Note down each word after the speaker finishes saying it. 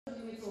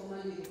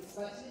lyrics,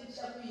 but it's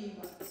a dream.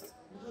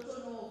 You don't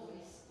know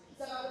voice.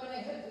 So when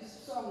I heard this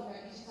song,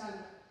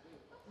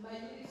 my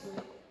lyrics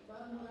were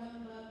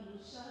Bamuramba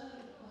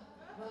Musharpa,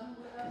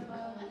 Bamuramba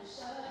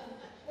Musharpa.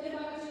 And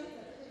my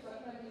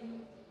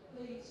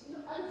lyrics, you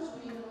know, I'm so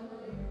being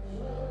Bamuramba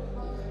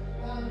Musharpa,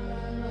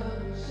 Bamuramba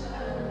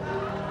Musharpa.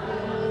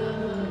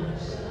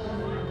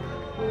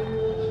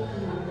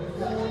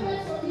 So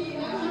that's for me,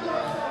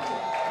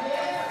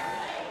 yes.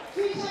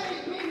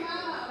 Featuring Queen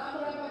Mama,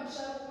 Bamuramba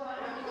Musharpa,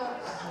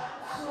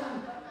 soon.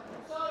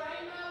 So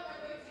right now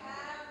we're going to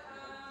have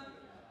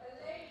a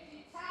lady,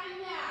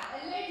 Tanya, a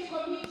lady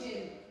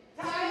comedian.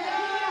 Tanya,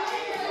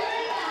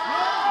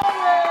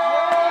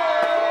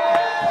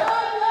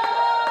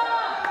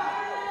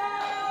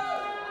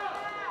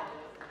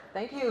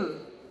 Thank you.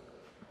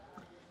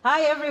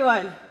 Hi,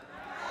 everyone.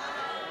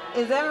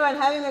 Is everyone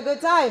having a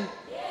good time?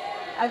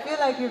 I feel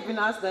like you've been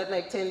asked that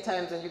like 10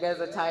 times and you guys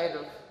are tired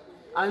of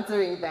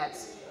answering that.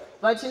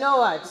 But you know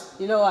what?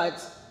 You know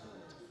what?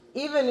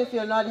 Even if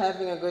you're not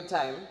having a good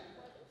time,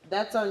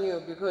 that's on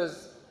you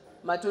because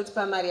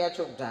Matutpa Maria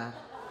Chokda.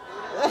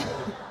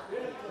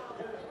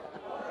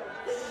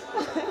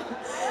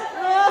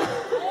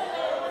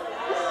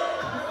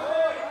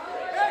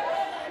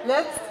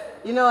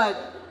 You know what?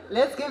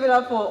 Let's give it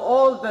up for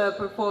all the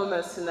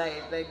performers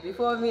tonight, like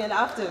before me and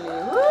after me.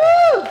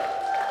 Woo!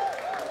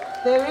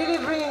 They're really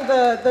bringing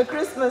the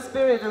Christmas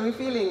spirit and we're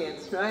feeling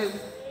it, right?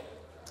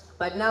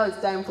 But now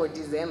it's time for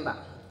December.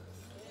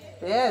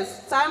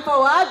 Yes, time for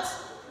what?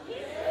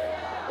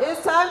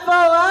 It's time for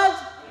what?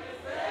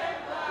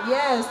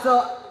 Yes,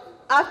 so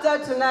after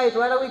tonight,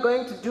 what are we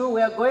going to do?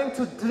 We are going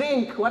to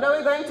drink. What are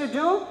we going to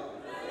do?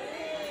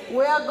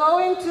 We are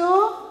going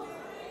to,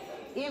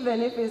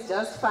 even if it's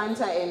just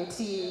Fanta and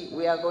tea,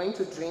 we are going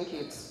to drink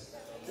it.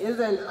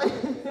 Isn't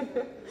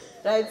it?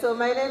 Right, so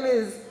my name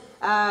is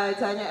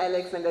Tanya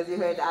Alex, and as you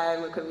heard, I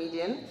am a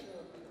comedian.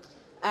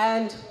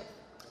 And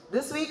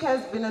this week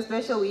has been a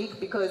special week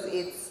because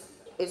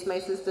it's my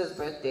sister's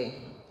birthday.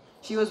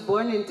 She was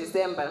born in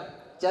December,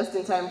 just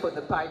in time for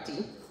the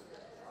party,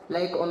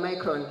 like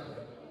Omicron.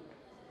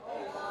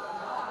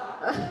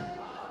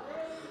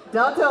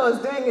 Delta was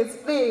doing its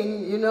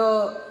thing, you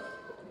know,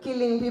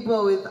 killing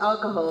people with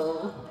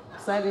alcohol,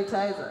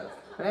 sanitizers,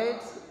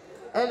 right?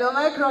 And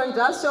Omicron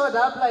just showed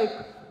up like,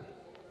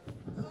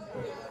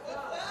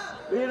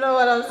 you know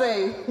what I'm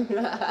saying?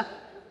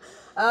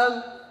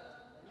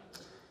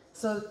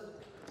 So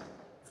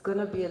it's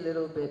gonna be a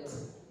little bit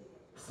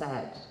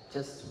sad,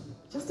 just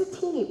a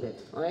teeny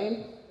bit,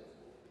 right?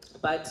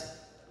 But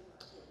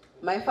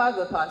my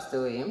father passed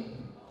away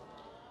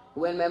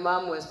when my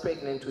mom was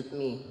pregnant with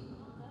me.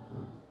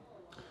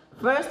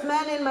 First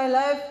man in my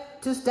life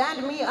to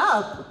stand me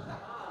up,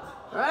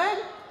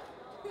 right?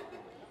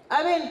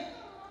 I mean,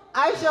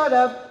 I showed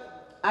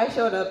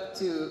up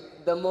to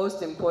the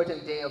most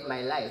important day of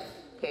my life,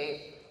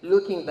 okay?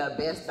 Looking the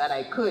best that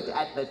I could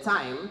at the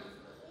time,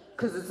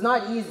 because it's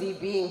not easy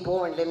being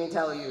born, let me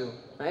tell you,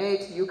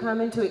 right? You come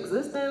into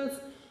existence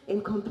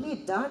in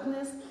complete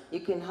darkness,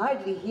 you can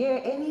hardly hear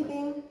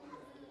anything.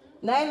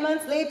 9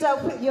 months later,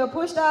 you're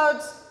pushed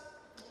out.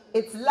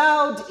 It's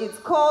loud, it's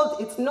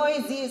cold, it's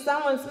noisy,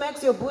 someone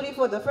smacks your booty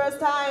for the first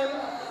time,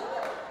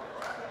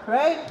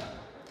 right?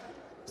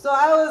 So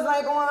I was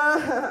like,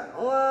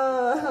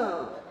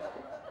 whoa,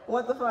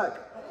 what the fuck?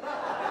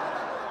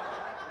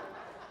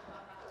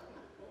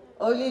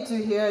 Only to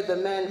hear the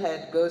man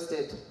had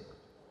ghosted,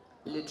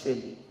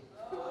 literally.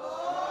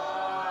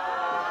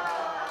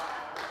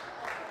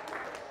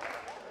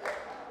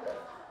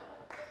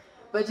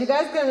 But you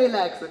guys can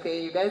relax,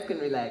 okay? You guys can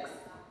relax.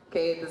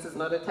 Okay, this is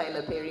not a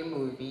Tyler Perry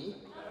movie.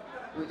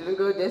 We didn't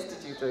go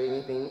destitute or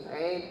anything,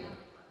 right?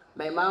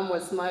 My mom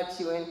was smart,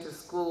 she went to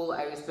school,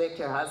 I respect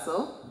her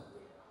hustle.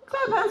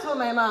 Clap hands for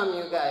my mom,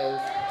 you guys.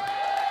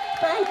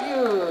 Thank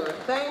you,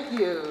 thank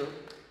you.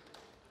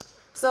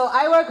 So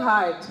I work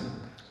hard,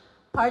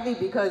 partly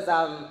because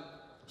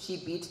she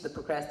beat the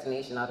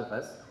procrastination out of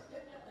us,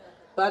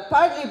 but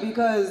partly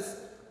because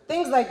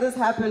things like this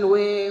happen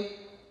where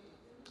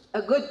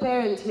a good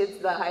parent hits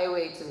the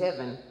highway to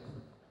heaven.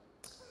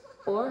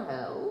 Or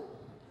hell.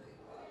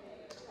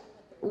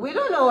 We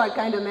don't know what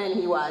kind of man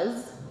he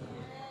was.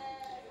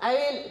 I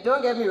mean,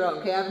 don't get me wrong,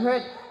 okay? I've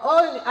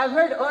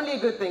heard only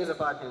good things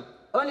about him.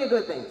 Only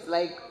good things.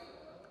 Like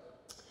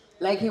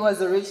he was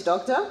a rich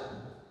doctor.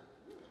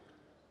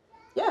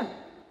 Yeah.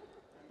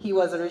 He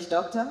was a rich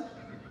doctor.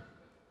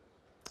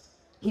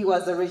 He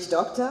was a rich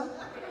doctor.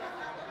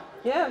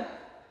 Yeah.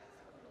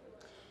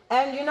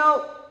 And you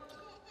know,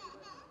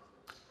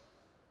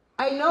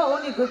 I know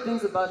only good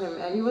things about him,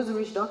 and he was a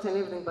rich doctor and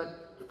everything, but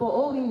for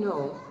all we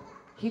know,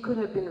 he could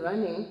have been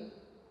running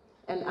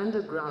an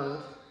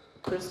underground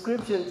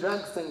prescription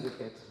drug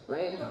syndicate,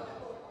 right?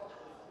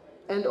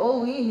 And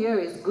all we hear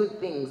is good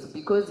things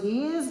because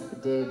he is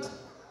dead.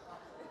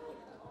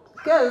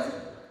 Because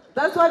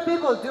that's what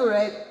people do,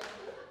 right?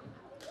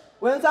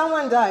 When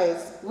someone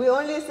dies, we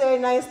only say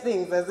nice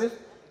things, as if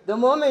the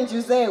moment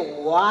you say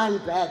one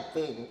bad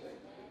thing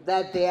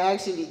that they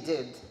actually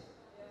did,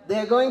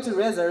 they're going to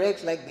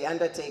resurrect like the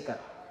Undertaker.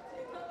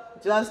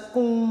 just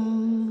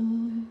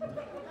boom.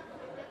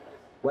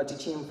 What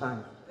did you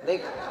find?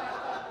 Like,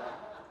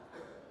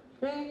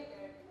 right?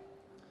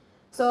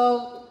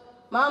 So,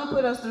 mom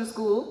put us through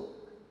school,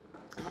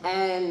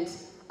 and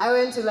I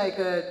went to like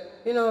a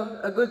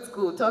good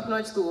school,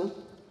 top-notch school.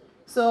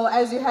 So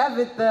as you have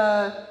it,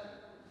 the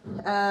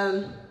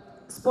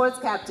sports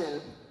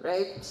captain,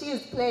 right? She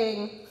is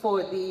playing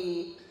for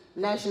the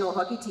national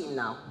hockey team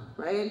now,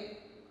 right?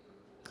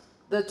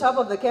 The top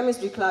of the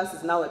chemistry class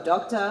is now a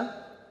doctor.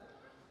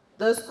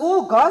 The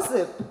school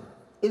gossip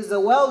is a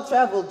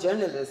well-traveled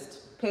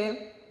journalist,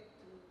 okay?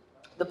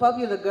 The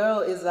popular girl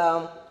is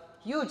a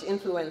huge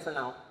influencer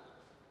now.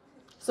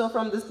 So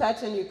from this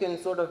pattern, you can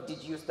sort of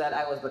deduce that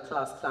I was the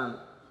class clown,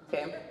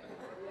 okay?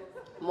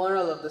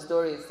 Moral of the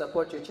story is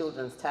support your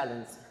children's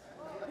talents,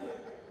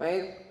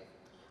 right?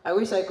 I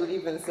wish I could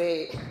even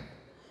say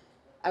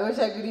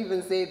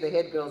the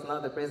head girl's now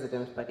the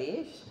president, but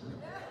ish.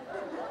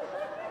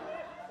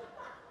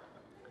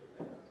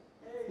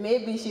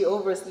 Maybe she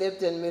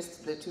overslept and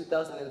missed the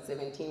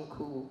 2017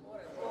 coup.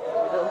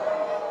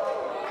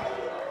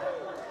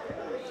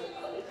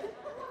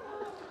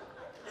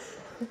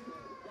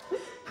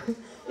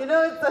 You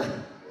know,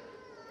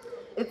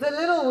 it's a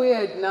little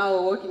weird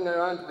now walking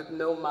around with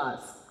no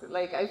mask.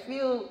 Like I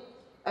feel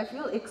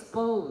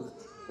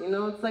exposed. You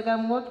know, it's like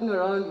I'm walking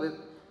around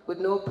with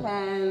no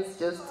pants,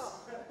 just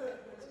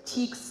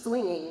cheeks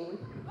swinging,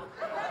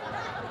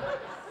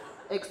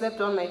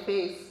 except on my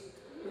face.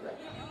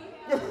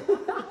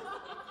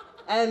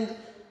 And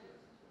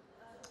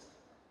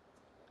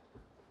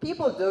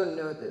people don't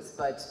know this,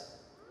 but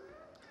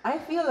I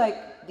feel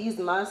like these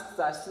masks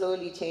are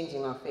slowly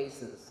changing our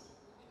faces,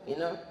 you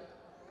know?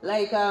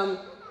 Like,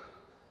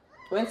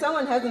 when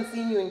someone hasn't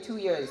seen you in 2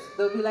 years,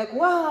 they'll be like,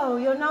 wow,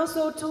 you're now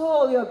so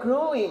tall, you're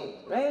growing,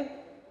 right?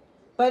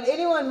 But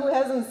anyone who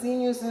hasn't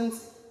seen you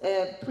since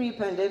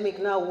pre-pandemic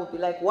now will be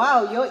like,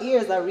 wow, your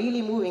ears are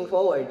really moving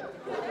forward.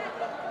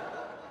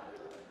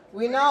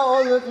 We now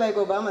all look like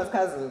Obama's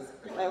cousins.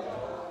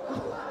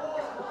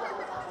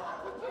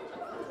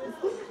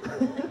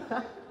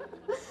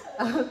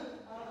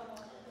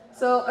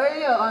 So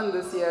earlier on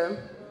this year,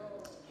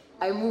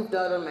 I moved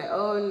out on my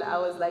own. I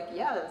was like,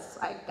 yes,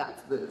 I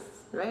got this,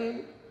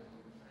 right?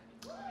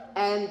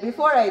 And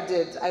before I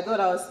did, I thought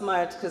I was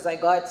smart because I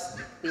got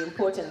the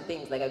important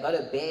things. Like I got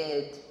a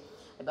bed,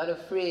 I got a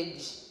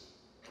fridge,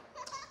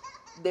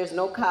 there's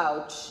no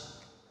couch.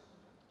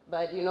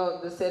 But you know,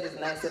 the set is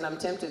nice and I'm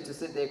tempted to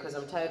sit there because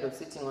I'm tired of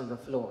sitting on the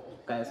floor,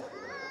 guys.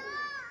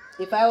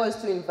 If I was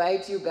to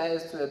invite you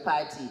guys to a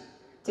party,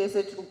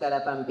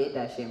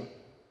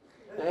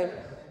 right?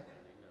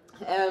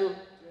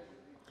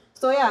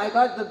 So yeah, I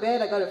got the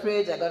bed, I got a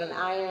fridge, I got an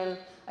iron,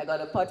 I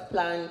got a pot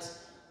plant,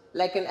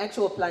 like an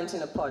actual plant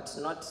in a pot,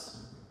 not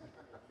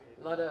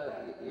a,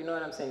 you know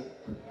what I'm saying?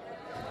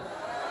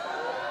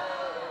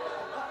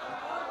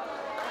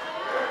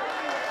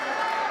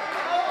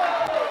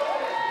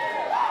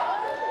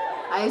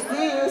 I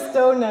see you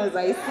stoners,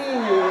 I see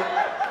you.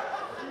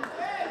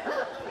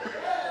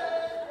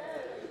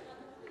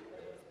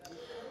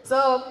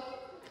 So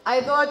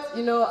I thought,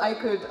 you know, I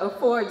could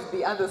afford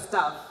the other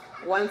stuff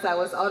once I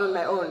was out on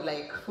my own,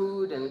 like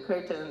food and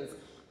curtains.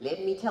 Let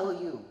me tell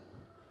you,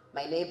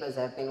 my neighbors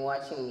have been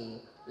watching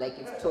me like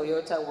it's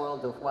Toyota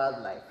World of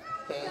Wildlife,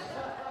 okay?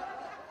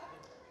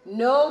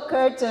 No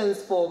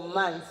curtains for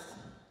months,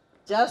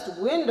 just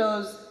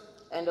windows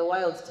and a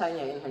wild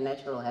Tanya in her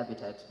natural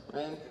habitat,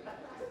 right?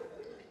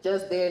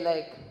 Just there,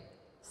 like,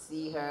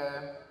 see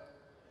her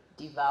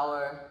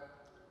devour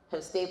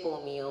her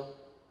staple meal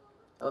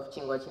of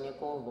chingwa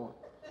chinekovo.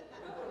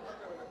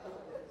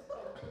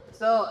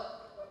 So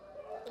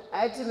I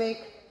had to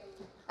make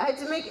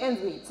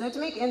ends meet. So to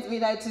make ends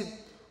meet, I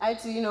had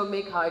to, you know,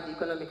 make hard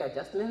economic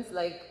adjustments.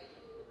 Like,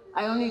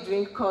 I only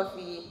drink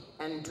coffee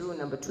and brew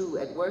number 2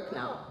 at work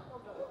now.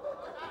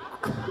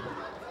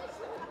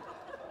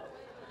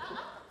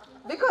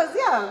 Because,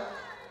 yeah,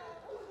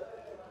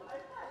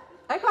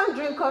 I can't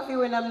drink coffee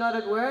when I'm not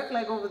at work,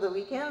 like over the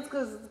weekends,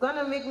 because it's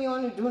gonna make me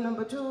want to do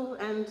number 2,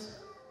 and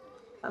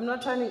I'm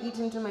not trying to eat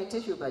into my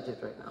tissue budget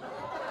right now.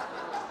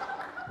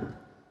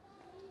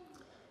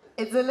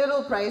 It's a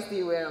little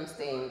pricey where I'm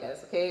staying,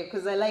 guys, okay?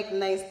 Because I like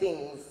nice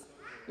things,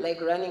 like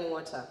running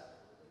water,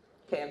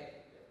 okay?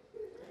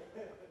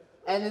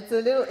 And it's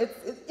a little, it's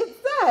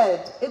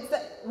sad.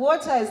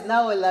 Water is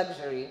now a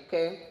luxury,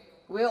 okay?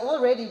 We're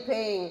already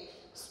paying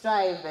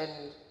Strive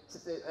and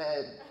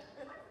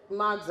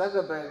Mark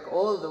Zuckerberg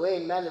all the way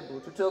in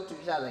Malibu to talk to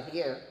each other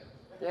here,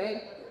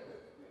 right?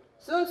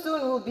 Soon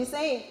we'll be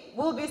saying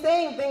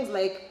things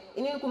like,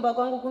 "Ini kumba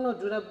kwangu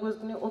kunodhura because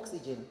kune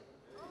oxygen."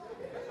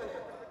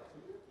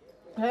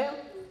 Right?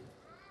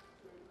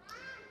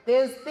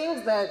 There's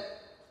things that,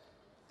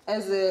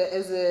 as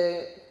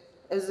a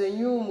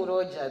new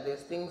Muroja,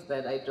 there's things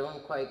that I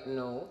don't quite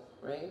know,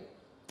 right?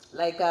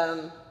 Like,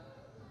 I'm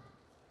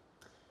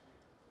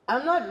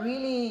not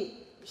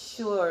really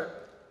sure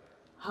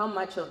how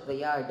much of the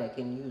yard I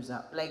can use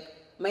up. Like,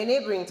 my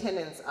neighboring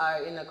tenants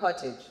are in a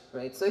cottage,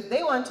 right? So if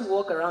they want to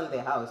walk around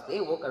their house,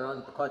 they walk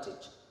around the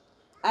cottage.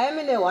 I am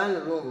in a one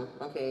room,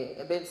 okay,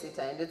 a bed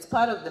sitter, and it's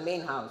part of the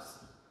main house.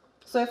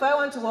 So if I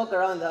want to walk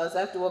around the house,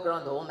 I have to walk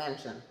around the whole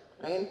mansion,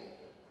 right?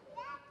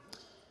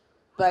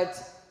 But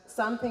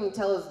something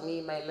tells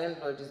me my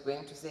landlord is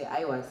going to say,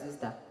 "I was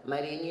sister,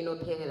 Marini no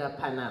perera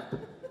panap."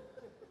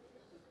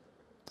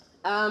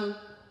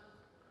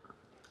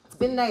 It's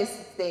been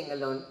nice staying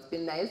alone. It's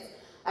been nice.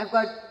 I've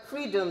got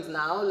freedoms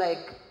now,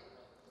 like,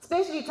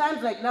 especially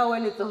times like now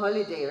when it's a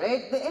holiday,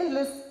 right? The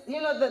endless,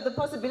 the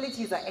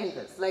possibilities are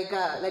endless. Like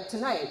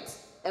tonight,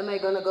 am I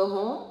gonna go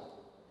home?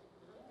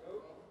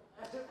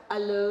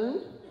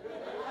 Alone?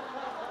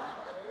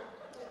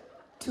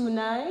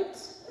 Tonight?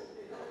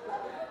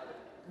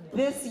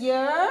 This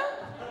year?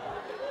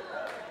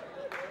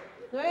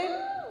 Right?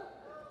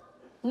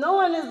 No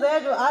one is there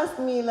to ask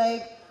me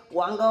like,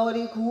 Wanga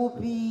ori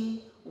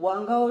kupi,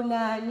 Wanga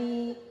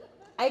nani.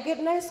 I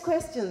get nice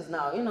questions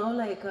now,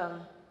 like,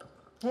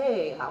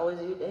 hey, how was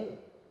your day?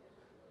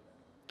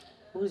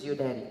 Who's your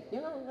daddy?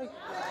 Like,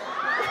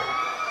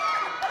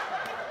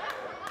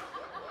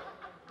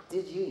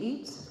 did you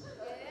eat?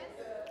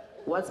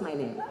 What's my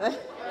name?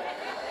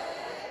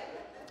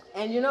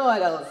 And you know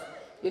what else?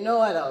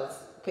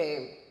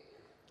 Okay,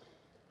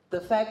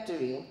 the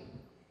factory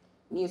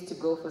needs to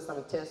go for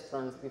some test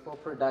runs before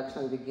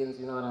production begins,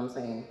 you know what I'm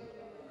saying?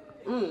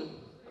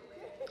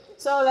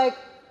 So like,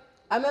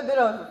 I'm a bit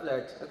of a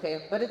flirt,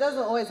 okay? But it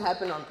doesn't always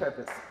happen on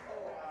purpose.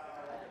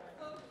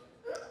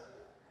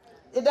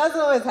 It doesn't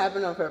always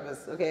happen on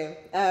purpose, okay?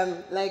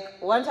 Like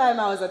one time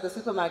I was at the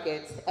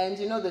supermarket and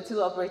the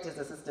two operator's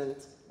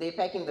assistants, they're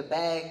packing the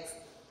bags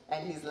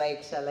and he's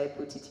like, "Shall I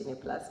put it in a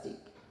plastic?"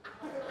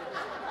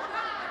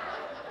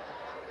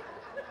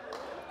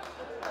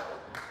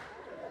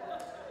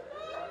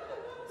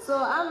 So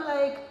I'm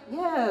like,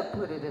 "Yeah,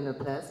 put it in a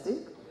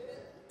plastic."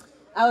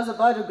 I was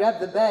about to grab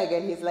the bag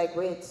and he's like,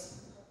 "Wait,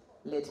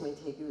 let me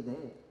take you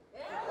there."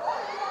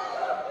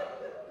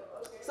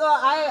 So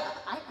I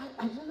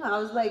don't know, I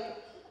was like,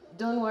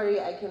 "Don't worry,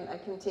 I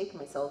can take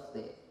myself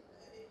there."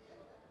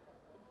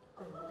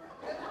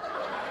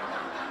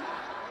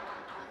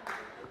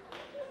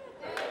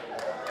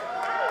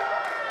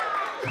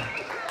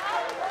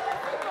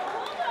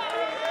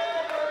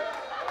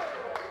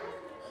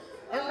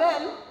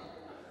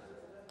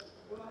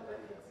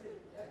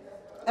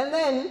 And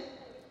then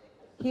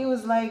he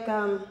was like,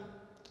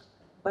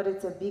 "But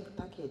it's a big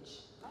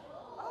package.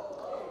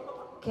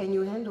 Can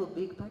you handle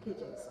big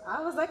packages?"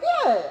 I was like,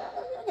 "Yeah,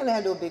 I can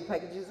handle big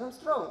packages, I'm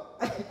strong."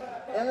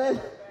 And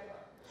then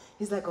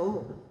he's like,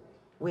 "Oh,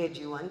 where do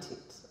you want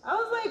it?" I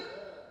was like,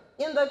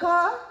 "In the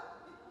car."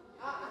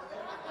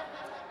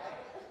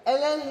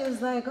 And then he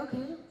was like,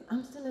 "Okay,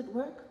 I'm still at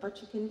work,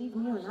 but you can leave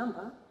me your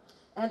number."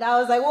 And I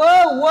was like,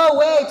 whoa,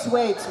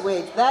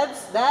 wait.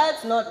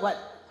 That's not what.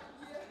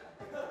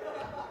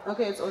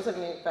 Okay, it's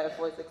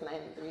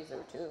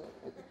 07854699302.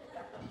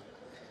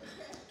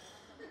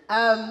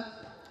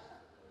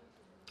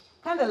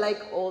 Kind of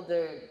like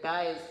older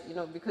guys,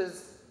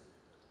 because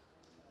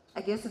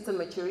I guess it's a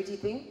maturity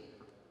thing.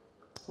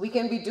 We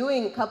can be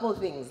doing a couple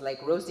things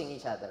like roasting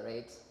each other,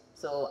 right?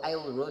 So I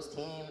will roast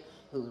him,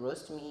 he'll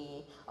roast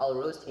me, I'll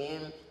roast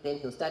him, then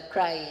he'll start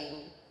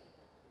crying.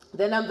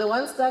 Then I'm the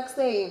one stuck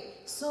saying,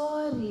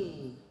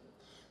 sorry,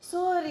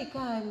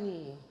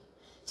 Kani.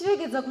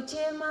 Chiregedza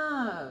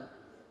kuchema.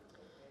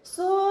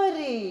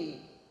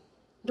 Sorry.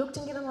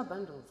 Ndokutengira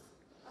mabundles.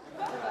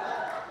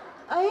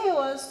 I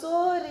was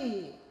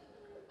sorry.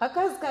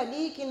 Hakazi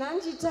kadiki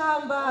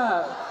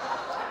nanjitamba.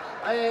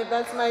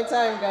 That's my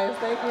time, guys.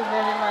 Thank you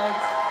very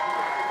much.